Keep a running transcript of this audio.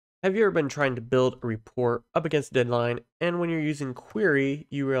Have you ever been trying to build a report up against a deadline, and when you're using query,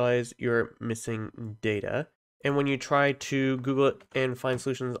 you realize you're missing data? And when you try to Google it and find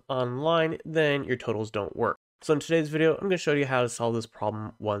solutions online, then your totals don't work. So in today's video, I'm going to show you how to solve this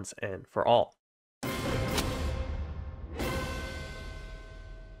problem once and for all.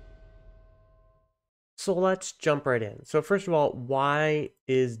 So let's jump right in. So first of all, why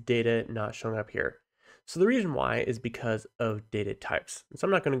is data not showing up here? So the reason why is because of data types. So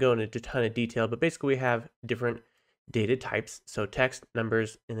I'm not going to go into a ton of detail, but basically we have different data types. So text,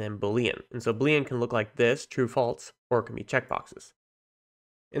 numbers, and then Boolean. And so Boolean can look like this, true, false, or it can be checkboxes.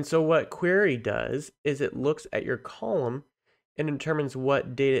 And so what query does is it looks at your column and determines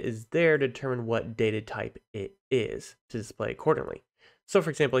what data is there to determine what data type it is to display accordingly. So for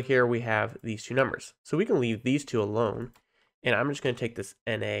example, here we have these two numbers. So we can leave these two alone, and I'm just going to take this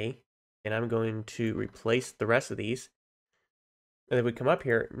NA and I'm going to replace the rest of these. And then we come up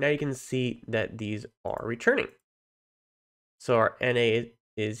here, now you can see that these are returning. So our NA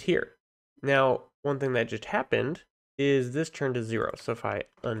is here. Now, one thing that just happened is this turned to 0. So if I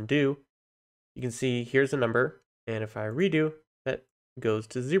undo, you can see here's a number, and if I redo, that goes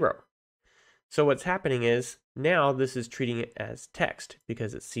to 0. So what's happening is now this is treating it as text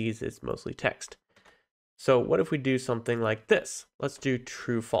because it sees it's mostly text. So what if we do something like this? Let's do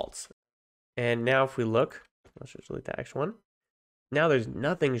true, false. And now if we look, let's just delete that extra one. Now there's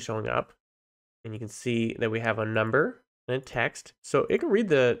nothing showing up, and you can see that we have a number and a text. So it can read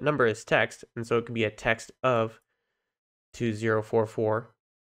the number as text, and so it can be a text of 2044,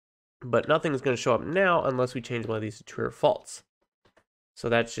 but nothing is going to show up now unless we change one of these to true or false. So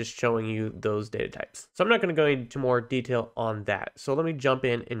that's just showing you those data types. So I'm not going to go into more detail on that. So let me jump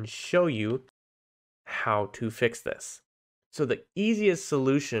in and show you how to fix this. So the easiest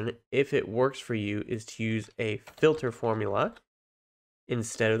solution, if it works for you, is to use a filter formula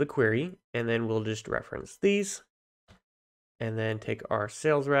instead of the query, and then we'll just reference these, and then take our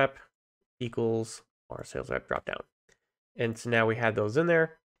sales rep equals our sales rep dropdown. And so now we have those in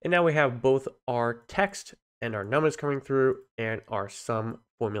there, and now we have both our text and our numbers coming through, and our sum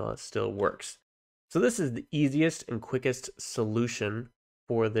formula still works. So this is the easiest and quickest solution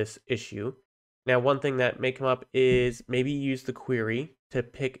for this issue. Now, one thing that may come up is maybe use the query to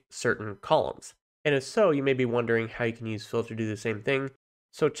pick certain columns. And if so, you may be wondering how you can use filter to do the same thing.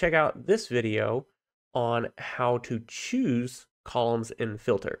 So check out this video on how to choose columns in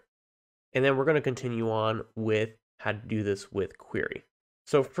filter. And then we're going to continue on with how to do this with query.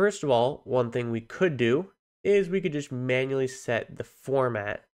 So first of all, one thing we could do is we could just manually set the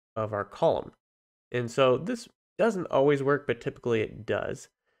format of our column. And so this doesn't always work, but typically it does.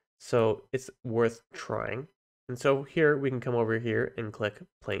 So it's worth trying. And so here we can come over here and click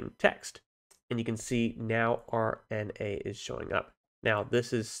plain text. And you can see now our NA is showing up. Now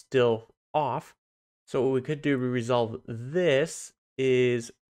this is still off. So what we could do to resolve this is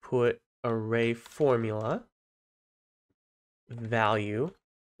put array formula value.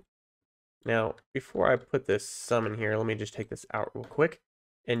 Now, before I put this sum in here, let me just take this out real quick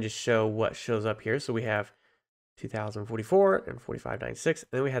and just show what shows up here. So we have 2044 and 4596, and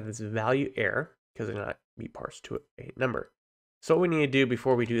then we have this value error because they're not be parsed to a number. So what we need to do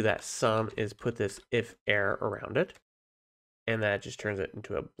before we do that sum is put this if error around it, and that just turns it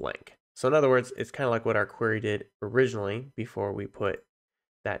into a blank. So in other words, it's kind of like what our query did originally before we put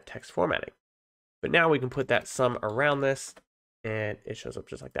that text formatting. But now we can put that sum around this, and it shows up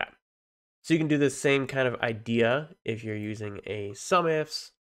just like that. So you can do the same kind of idea if you're using a sum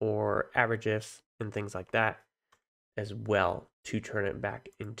ifs or average ifs and things like that as well to turn it back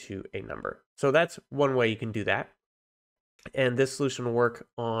into a number. So that's one way you can do that. And this solution will work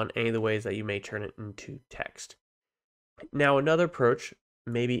on any of the ways that you may turn it into text. Now, another approach,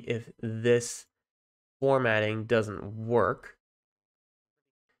 maybe if this formatting doesn't work,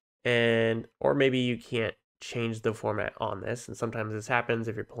 or maybe you can't change the format on this, and sometimes this happens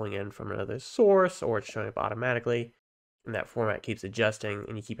if you're pulling in from another source or it's showing up automatically and that format keeps adjusting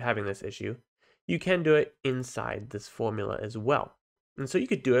and you keep having this issue, you can do it inside this formula as well. And so you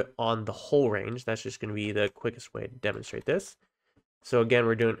could do it on the whole range. That's just going to be the quickest way to demonstrate this. So again,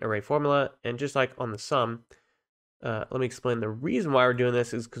 we're doing array formula, and just like on the sum, let me explain the reason why we're doing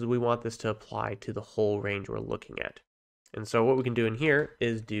this is because we want this to apply to the whole range we're looking at. And so what we can do in here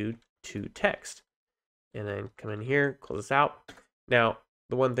is do to text, and then come in here, close this out. Now,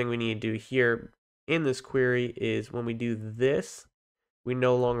 the one thing we need to do here in this query is when we do this, we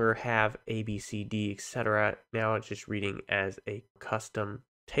no longer have A, B, C, D, etc. Now it's just reading as a custom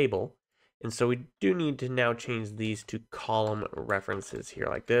table. And so we do need to now change these to column references here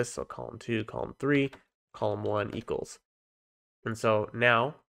like this. So column 2, column 3, column 1 equals. And so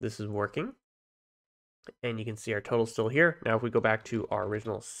now this is working. And you can see our total still here. Now, if we go back to our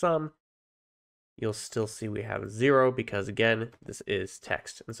original sum, you'll still see we have 0 because, again, this is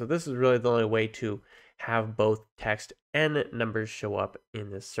text. And so this is really the only way to have both text and numbers show up in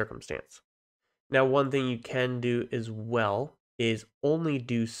this circumstance. Now, one thing you can do as well is only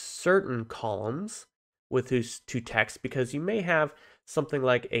do certain columns with to text, because you may have something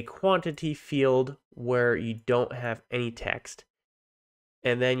like a quantity field where you don't have any text.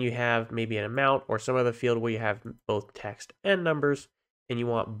 And then you have maybe an amount or some other field where you have both text and numbers, and you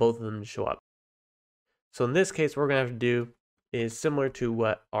want both of them to show up. So in this case, what we're going to have to do is similar to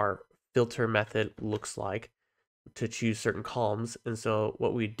what our filter method looks like to choose certain columns. And so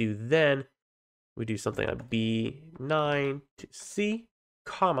what we do then, we do something like B9 to C,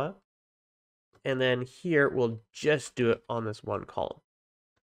 comma, and then here we'll just do it on this one column.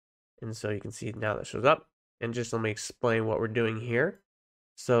 And so you can see now that shows up. And just let me explain what we're doing here.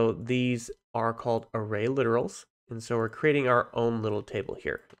 So these are called array literals. And so we're creating our own little table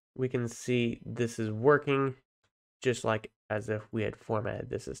here. We can see this is working just like as if we had formatted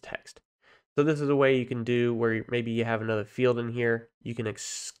this as text. So this is a way you can do where maybe you have another field in here. You can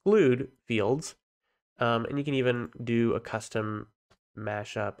exclude fields, and you can even do a custom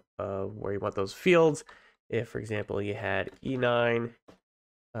mashup of where you want those fields. If, for example, you had E9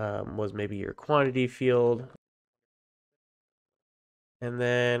 was maybe your quantity field. And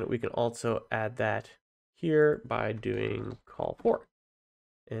then we can also add that here by doing call for.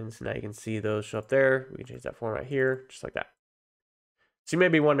 And so now you can see those show up there. We can change that format here, just like that. So you may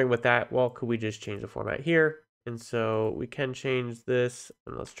be wondering with that, well, could we just change the format here? And so we can change this,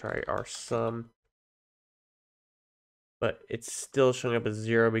 and let's try our sum. But it's still showing up as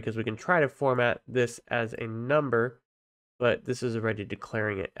 0 because we can try to format this as a number, but this is already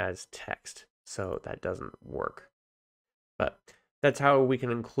declaring it as text. So that doesn't work. But that's how we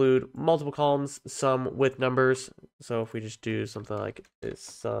can include multiple columns, sum with numbers. So if we just do something like this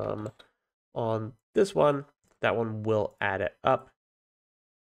sum on this one, that one will add it up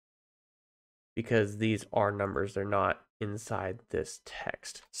because these are numbers. They're not inside this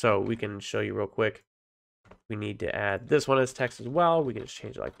text. So we can show you real quick. We need to add this one as text as well. We can just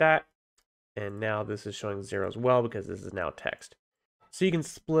change it like that. And now this is showing 0 as well because this is now text. So you can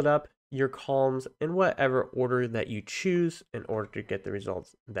split up your columns in whatever order that you choose in order to get the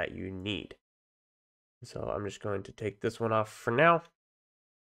results that you need. So I'm just going to take this one off for now.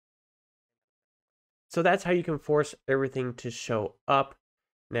 So that's how you can force everything to show up.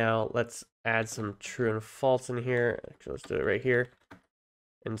 Now let's add some true and false in here. Actually, let's do it right here.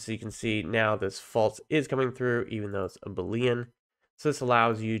 And so you can see now this false is coming through even though it's a Boolean. So this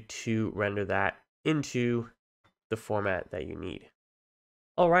allows you to render that into the format that you need.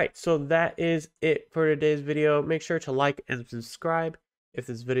 All right, so that is it for today's video. Make sure to like and subscribe if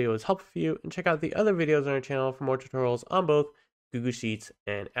this video was helpful for you, and check out the other videos on our channel for more tutorials on both Google Sheets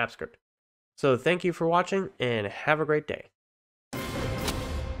and AppScript. So thank you for watching and have a great day.